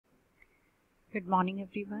Good morning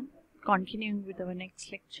everyone. Continuing with our next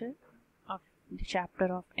lecture of the chapter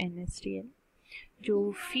of Nsdl.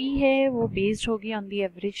 जो फी है वो based होगी on the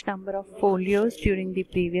average number of folios during the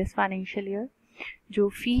previous financial year. जो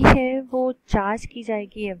फी है वो charge की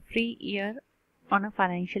जाएगी every year on a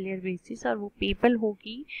financial year basis और वो पेबल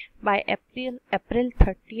होगी by April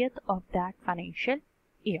 30th of that financial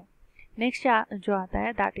year. Next जो आता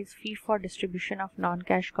है that is fee for distribution of non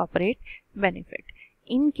cash corporate benefit.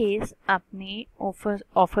 In case आपने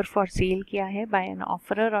ऑफर फॉर सेल किया है bye N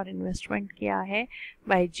offeror और इन्वेस्टमेंट किया है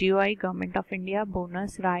bye GOI government of India,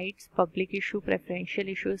 bonus rights, public issue, preferential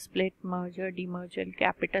issue, split, merger, demerger,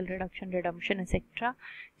 capital reduction, redemption etcetera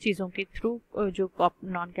चीज़ों के through जो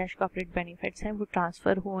non cash corporate benefits हैं वो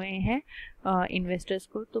ट्रांसफ़र हुए हैं इन्वेस्टर्स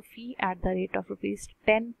को, तो फी एट द रेट ऑफ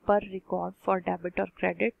 ₹10 पर रिकॉर्ड फॉर डेबिट और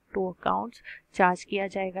क्रेडिट टू अकाउंट्स चार्ज किया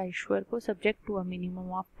जाएगा इश्यूअर को, subject to a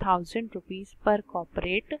minimum of ₹1000 पर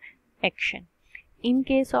corporate action. In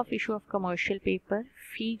case of issue of commercial paper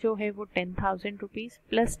फी जो है वो ₹10,000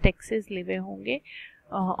 प्लस टैक्सेस लिवे होंगे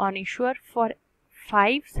on issuer for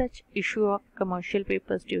 5 such issue of commercial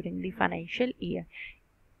papers during the financial year.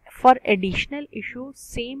 For additional issue,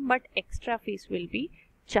 same but extra fees will be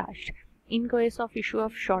charged. In case of issue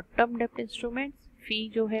of short-term debt instruments, fee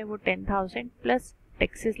जो है वो 10,000 plus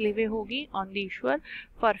taxes लेवे होगी on the issuer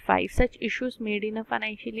for 5 such issues made in a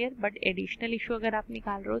financial year. But additional issue अगर आप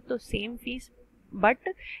निकाल रहे हो तो same fees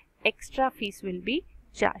but extra fees will be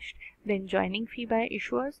charged. Then joining fee by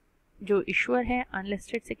issuers, जो इशूअर है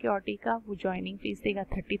अनलिस्टेड सिक्योरिटी का वो ज्वाइनिंग फीस देगा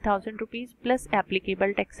 ₹30,000 plus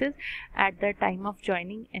applicable taxes at the time of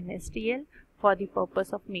joining NSDL for the purpose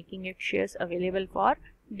of making it shares available for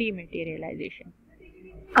डीमेटेरियलाइजेशन.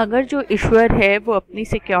 अगर जो issuer है वो अपनी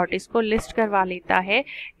सिक्योरिटीज को लिस्ट करवा लेता है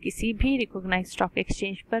किसी भी रिकॉग्नाइज्ड स्टॉक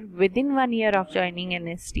एक्सचेंज पर with in 1 year of joining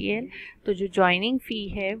NSDL, तो जो ज्वाइनिंग फी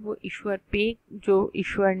है वो इशूअर पे जो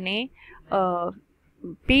इशूअर ने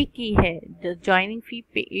पे की है, joining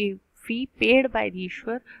fee paid by the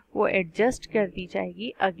issuer वो एडजस्ट कर दी जाएगी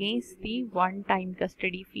against the one time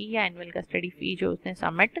custody फी या एनुअल कस्टडी फी जो उसने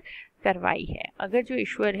सबमिट करवाई है. अगर जो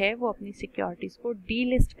इशूअर है वो अपनी सिक्योरिटीज़ को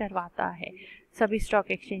डीलिस्ट करवाता है सभी स्टॉक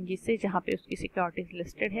एक्सचेंजेस से जहाँ पे उसकी सिक्योरिटीज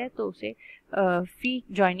लिस्टेड है, तो उसे फी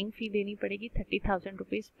ज्वाइनिंग फी देनी पड़ेगी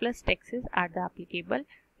 ₹30,000 plus taxes at the applicable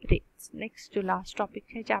rates. Next जो लास्ट टॉपिक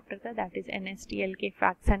है चैप्टर का दैट इज एनएसडीएल के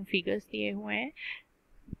फैक्ट्स एंड फिगर्स दिए हुए हैं.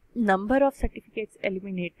 नंबर ऑफ सर्टिफिकेट्स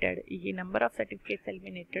एलिमिनेटेड, ये नंबर ऑफ सर्टिफिकेट्स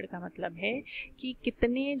एलिमिनेटेड का मतलब है कि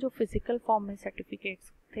कितने जो फिजिकल फॉर्म में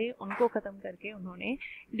सर्टिफिकेट्स थे उनको ख़त्म करके उन्होंने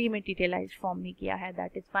डीमेटीरियलाइज्ड फॉर्म में किया है,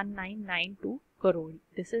 that is 1992 crore.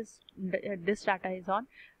 This data is on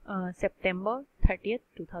September 30th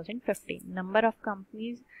 2015. Number of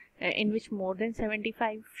companies in which more than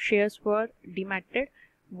 75 shares वर डीमैटेड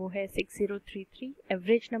वो है 6033.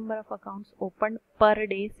 Average number of accounts open per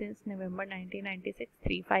day since November 1996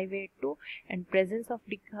 3582 and presence of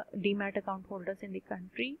demat account holders in the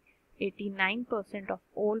country 89%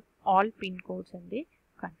 of all pin codes in the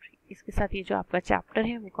country. इसके साथ ये जो आपका chapter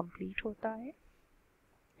है वो complete होता है.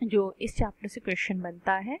 जो इस चैप्टर से क्वेश्चन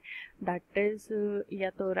बनता है दैट इज या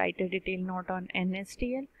तो right a detail note on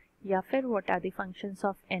NSDL या फिर what are the functions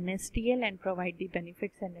of NSDL and provide the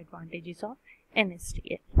benefits and advantages of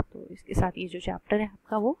NSDL. तो इसके साथ ये जो चैप्टर है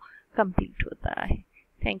आपका वो कंप्लीट होता है.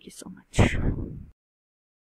 Thank you so much.